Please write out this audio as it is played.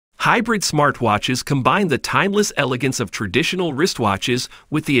Hybrid smartwatches combine the timeless elegance of traditional wristwatches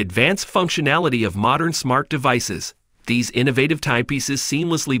with the advanced functionality of modern smart devices. These innovative timepieces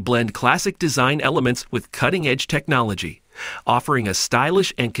seamlessly blend classic design elements with cutting-edge technology, offering a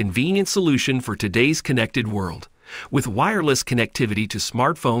stylish and convenient solution for today's connected world. With wireless connectivity to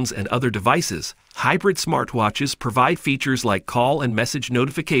smartphones and other devices, hybrid smartwatches provide features like call and message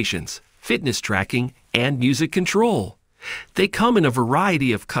notifications, fitness tracking, and music control. They come in a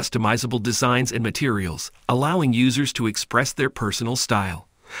variety of customizable designs and materials, allowing users to express their personal style.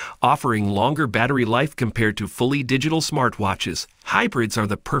 Offering longer battery life compared to fully digital smartwatches, hybrids are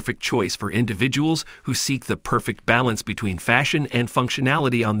the perfect choice for individuals who seek the perfect balance between fashion and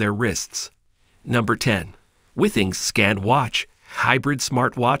functionality on their wrists. Number 10. Withings ScanWatch Hybrid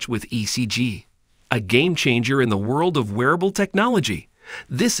Smartwatch with ECG. A game changer in the world of wearable technology.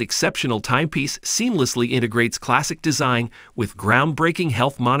 This exceptional timepiece seamlessly integrates classic design with groundbreaking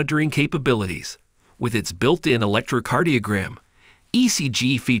health monitoring capabilities. With its built-in electrocardiogram,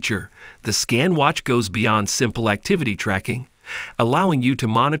 ECG feature, the ScanWatch goes beyond simple activity tracking, allowing you to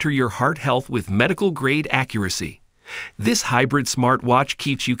monitor your heart health with medical-grade accuracy. This hybrid smartwatch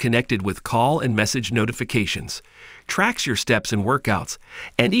keeps you connected with call and message notifications, tracks your steps and workouts,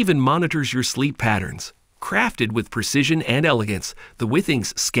 and even monitors your sleep patterns. Crafted with precision and elegance, the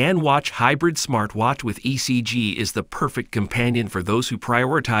Withings ScanWatch Hybrid Smartwatch with ECG is the perfect companion for those who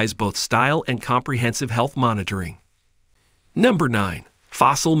prioritize both style and comprehensive health monitoring. Number 9.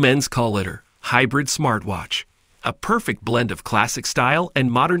 Fossil Men's Collider Hybrid Smartwatch. A perfect blend of classic style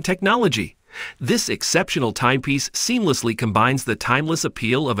and modern technology. This exceptional timepiece seamlessly combines the timeless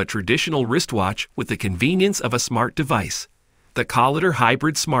appeal of a traditional wristwatch with the convenience of a smart device. The Collider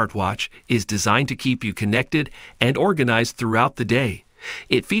Hybrid Smartwatch is designed to keep you connected and organized throughout the day.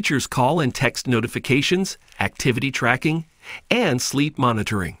 It features call and text notifications, activity tracking, and sleep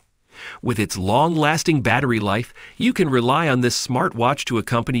monitoring. With its long-lasting battery life, you can rely on this smartwatch to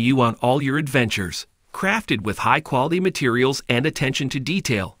accompany you on all your adventures. Crafted with high-quality materials and attention to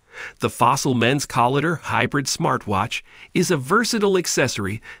detail, the Fossil Men's Collider Hybrid Smartwatch is a versatile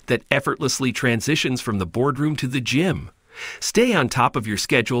accessory that effortlessly transitions from the boardroom to the gym. Stay on top of your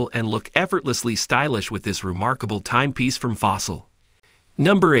schedule and look effortlessly stylish with this remarkable timepiece from Fossil.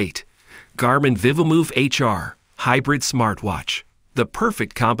 Number 8. Garmin vívomove HR Hybrid Smartwatch. The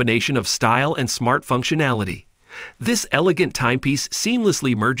perfect combination of style and smart functionality. This elegant timepiece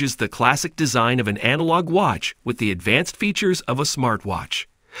seamlessly merges the classic design of an analog watch with the advanced features of a smartwatch.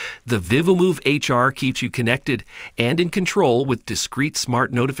 The vívomove HR keeps you connected and in control with discrete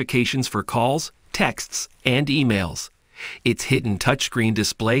smart notifications for calls, texts, and emails. Its hidden touchscreen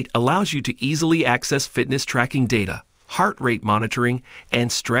display allows you to easily access fitness tracking data, heart rate monitoring,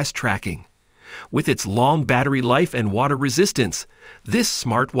 and stress tracking. With its long battery life and water resistance, this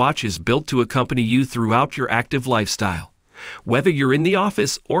smartwatch is built to accompany you throughout your active lifestyle. Whether you're in the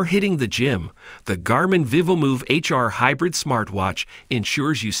office or hitting the gym, the Garmin vívomove HR Hybrid Smartwatch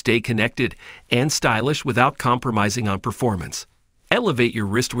ensures you stay connected and stylish without compromising on performance. Elevate your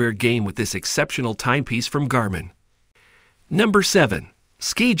wristwear game with this exceptional timepiece from Garmin. Number 7.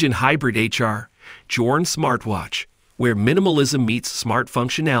 Skagen Hybrid HR Jorn Smartwatch, where minimalism meets smart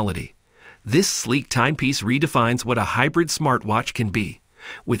functionality. This sleek timepiece redefines what a hybrid smartwatch can be.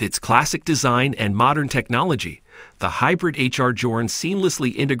 With its classic design and modern technology, the Hybrid HR Jorn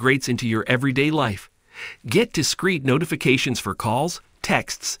seamlessly integrates into your everyday life. Get discreet notifications for calls,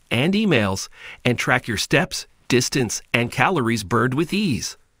 texts, and emails, and track your steps, distance, and calories burned with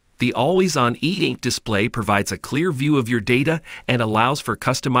ease. The always-on e-ink display provides a clear view of your data and allows for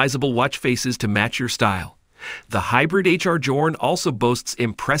customizable watch faces to match your style. The Hybrid HR Jorn also boasts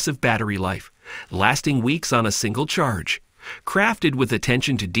impressive battery life, lasting weeks on a single charge. Crafted with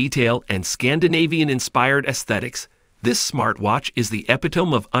attention to detail and Scandinavian-inspired aesthetics, this smartwatch is the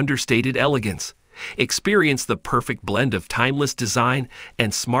epitome of understated elegance. Experience the perfect blend of timeless design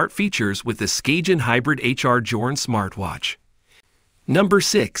and smart features with the Skagen Hybrid HR Jorn smartwatch. Number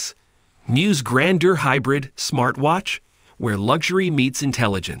 6. Muse Grandeur Hybrid Smartwatch, where luxury meets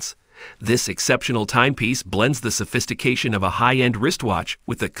intelligence. This exceptional timepiece blends the sophistication of a high-end wristwatch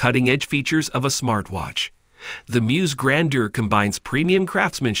with the cutting-edge features of a smartwatch. The Muse Grandeur combines premium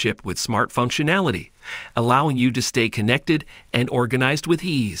craftsmanship with smart functionality, allowing you to stay connected and organized with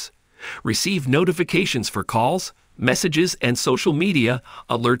ease. Receive notifications for calls, messages, and social media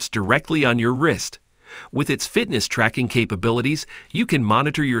alerts directly on your wrist. With its fitness tracking capabilities, you can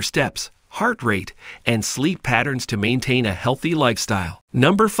monitor your steps, heart rate, and sleep patterns to maintain a healthy lifestyle.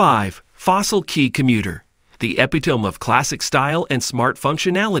 Number 5. Fossil Q Commuter, the epitome of classic style and smart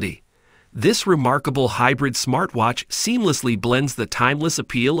functionality. This remarkable hybrid smartwatch seamlessly blends the timeless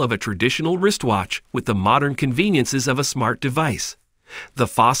appeal of a traditional wristwatch with the modern conveniences of a smart device. The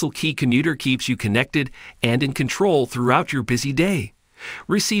fossil key commuter keeps you connected and in control throughout your busy day.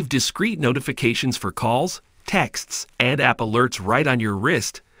 Receive discreet notifications for calls, texts, and app alerts right on your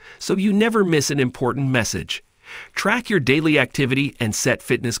wrist, so you never miss an important message. Track your daily activity and set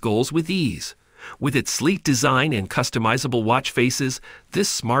fitness goals with ease. With its sleek design and customizable watch faces,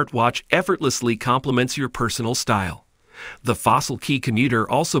 this smartwatch effortlessly complements your personal style. The fossil key commuter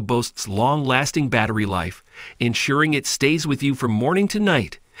also boasts long-lasting battery life, ensuring it stays with you from morning to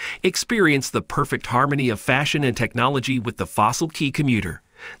night. Experience the perfect harmony of fashion and technology with the fossil key commuter,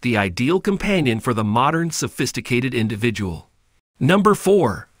 the ideal companion for the modern, sophisticated individual. Number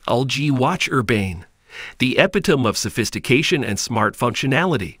 4. LG Watch Urbane, the epitome of sophistication and smart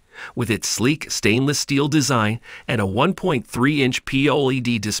functionality. With its sleek stainless steel design and a 1.3-inch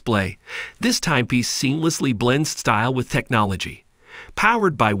POLED display, this timepiece seamlessly blends style with technology.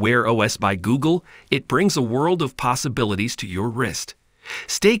 Powered by Wear OS by Google, it brings a world of possibilities to your wrist.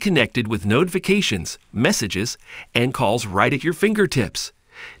 Stay connected with notifications, messages, and calls right at your fingertips.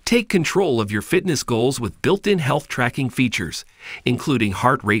 Take control of your fitness goals with built-in health tracking features, including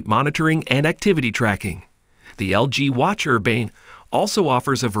heart rate monitoring and activity tracking. The LG Watch Urbane also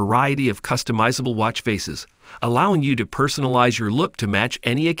offers a variety of customizable watch faces, allowing you to personalize your look to match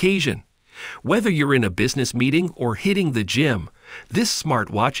any occasion. Whether you're in a business meeting or hitting the gym, this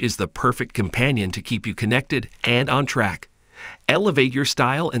smartwatch is the perfect companion to keep you connected and on track. Elevate your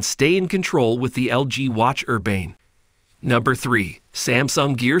style and stay in control with the LG Watch Urbane. Number 3.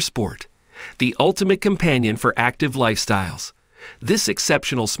 Samsung Gear Sport, the ultimate companion for active lifestyles. This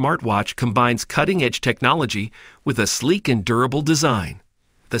exceptional smartwatch combines cutting-edge technology with a sleek and durable design.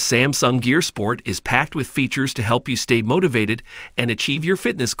 The Samsung Gear Sport is packed with features to help you stay motivated and achieve your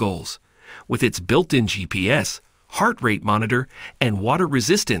fitness goals. With its built-in GPS, heart rate monitor, and water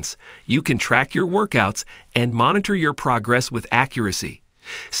resistance, you can track your workouts and monitor your progress with accuracy.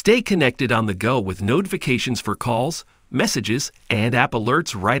 Stay connected on the go with notifications for calls, messages, and app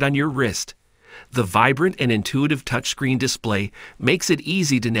alerts right on your wrist. The vibrant and intuitive touchscreen display makes it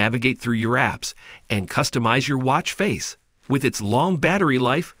easy to navigate through your apps and customize your watch face. With its long battery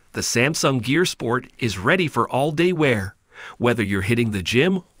life, the Samsung Gear Sport is ready for all-day wear. Whether you're hitting the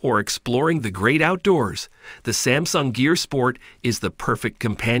gym or exploring the great outdoors, the Samsung Gear Sport is the perfect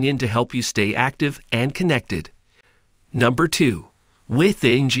companion to help you stay active and connected. Number 2.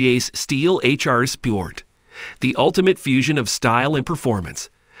 Withings Steel HR Sport, the ultimate fusion of style and performance.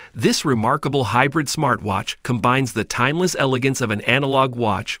 This remarkable hybrid smartwatch combines the timeless elegance of an analog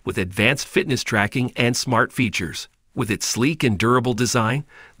watch with advanced fitness tracking and smart features. With its sleek and durable design,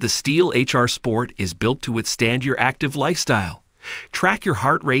 the Steel HR Sport is built to withstand your active lifestyle. Track your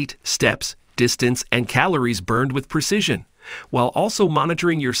heart rate, steps, distance, and calories burned with precision, while also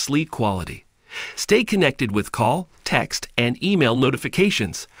monitoring your sleep quality. Stay connected with call, text, and email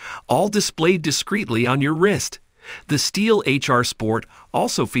notifications, all displayed discreetly on your wrist. The Steel HR Sport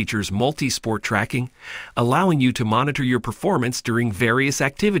also features multi-sport tracking, allowing you to monitor your performance during various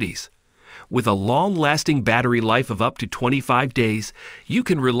activities. With a long-lasting battery life of up to 25 days, you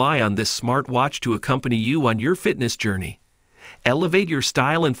can rely on this smartwatch to accompany you on your fitness journey. Elevate your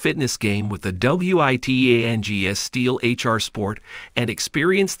style and fitness game with the Withings Steel HR Sport and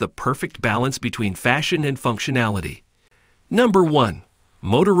experience the perfect balance between fashion and functionality. Number 1.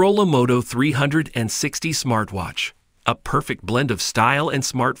 Motorola Moto 360 Smartwatch, a perfect blend of style and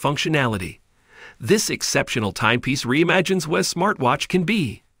smart functionality. This exceptional timepiece reimagines what a smartwatch can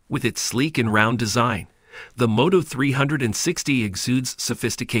be. With its sleek and round design, the Moto 360 exudes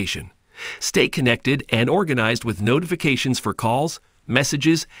sophistication. Stay connected and organized with notifications for calls,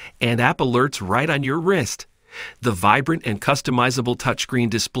 messages, and app alerts right on your wrist. The vibrant and customizable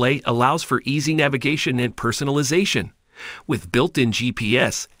touchscreen display allows for easy navigation and personalization. With built-in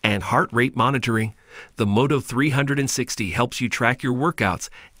GPS and heart rate monitoring, the Moto 360 helps you track your workouts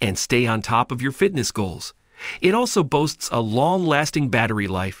and stay on top of your fitness goals. It also boasts a long-lasting battery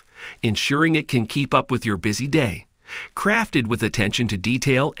life, ensuring it can keep up with your busy day. Crafted with attention to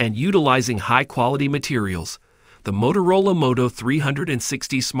detail and utilizing high-quality materials, the Motorola Moto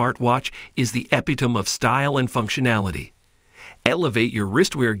 360 smartwatch is the epitome of style and functionality. Elevate your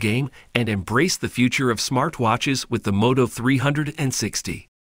wristwear game and embrace the future of smartwatches with the Moto 360.